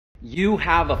You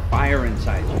have a fire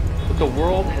inside you, but the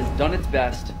world has done its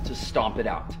best to stomp it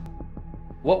out.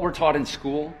 What we're taught in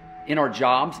school, in our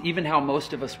jobs, even how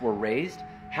most of us were raised,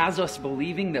 has us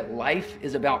believing that life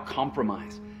is about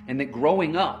compromise and that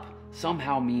growing up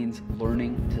somehow means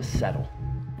learning to settle.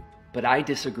 But I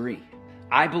disagree.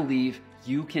 I believe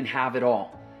you can have it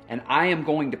all, and I am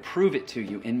going to prove it to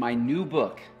you in my new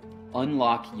book,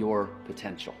 Unlock Your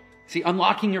Potential. See,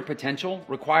 unlocking your potential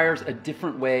requires a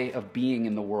different way of being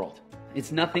in the world.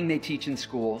 It's nothing they teach in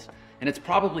schools, and it's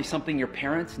probably something your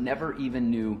parents never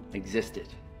even knew existed.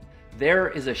 There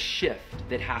is a shift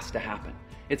that has to happen.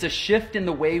 It's a shift in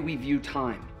the way we view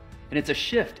time, and it's a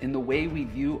shift in the way we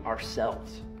view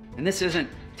ourselves. And this isn't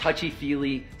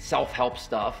touchy-feely self-help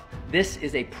stuff. This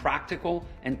is a practical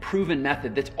and proven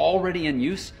method that's already in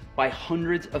use by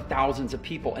hundreds of thousands of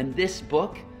people. And this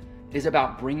book is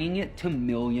about bringing it to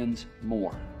millions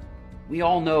more. We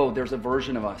all know there's a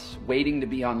version of us waiting to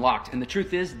be unlocked. And the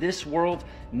truth is, this world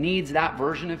needs that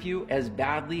version of you as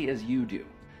badly as you do.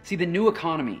 See, the new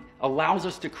economy allows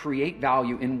us to create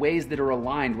value in ways that are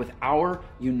aligned with our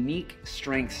unique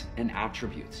strengths and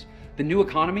attributes. The new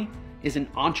economy is an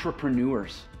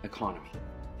entrepreneur's economy.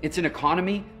 It's an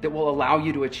economy that will allow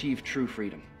you to achieve true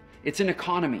freedom. It's an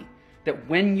economy that,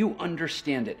 when you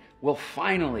understand it, will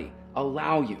finally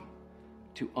allow you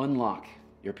to unlock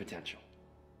your potential.